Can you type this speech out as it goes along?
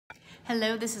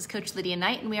Hello, this is Coach Lydia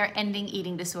Knight, and we are ending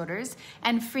eating disorders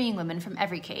and freeing women from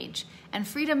every cage. And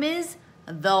freedom is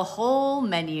the whole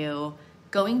menu.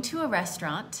 Going to a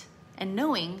restaurant and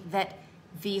knowing that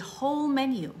the whole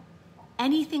menu,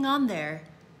 anything on there,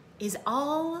 is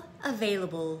all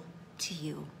available to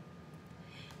you.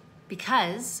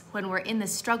 Because when we're in the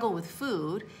struggle with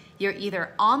food, you're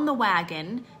either on the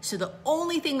wagon, so the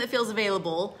only thing that feels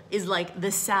available is like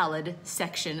the salad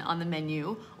section on the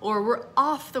menu, or we're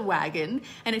off the wagon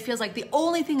and it feels like the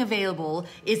only thing available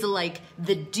is like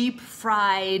the deep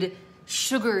fried,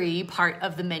 sugary part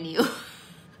of the menu.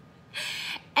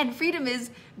 And freedom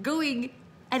is going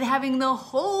and having the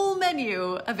whole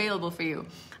menu available for you.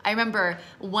 I remember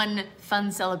one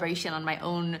fun celebration on my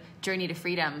own journey to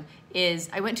freedom is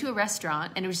I went to a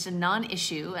restaurant and it was just a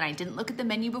non-issue and I didn't look at the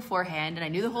menu beforehand and I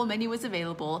knew the whole menu was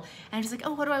available and I was like,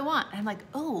 oh, what do I want? And I'm like,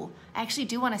 oh, I actually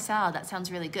do want a salad. That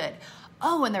sounds really good.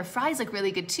 Oh, and their fries look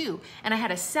really good too. And I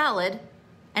had a salad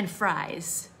and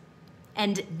fries.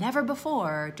 And never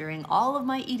before during all of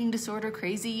my eating disorder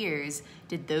crazy years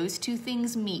did those two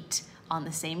things meet on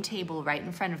the same table right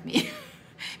in front of me.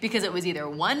 Because it was either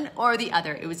one or the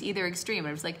other. It was either extreme. And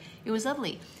it was like, it was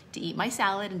lovely to eat my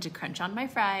salad and to crunch on my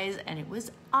fries. And it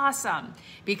was awesome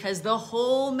because the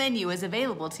whole menu is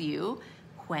available to you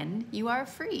when you are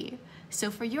free. So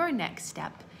for your next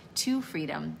step to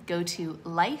freedom, go to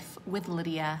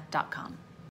lifewithlydia.com.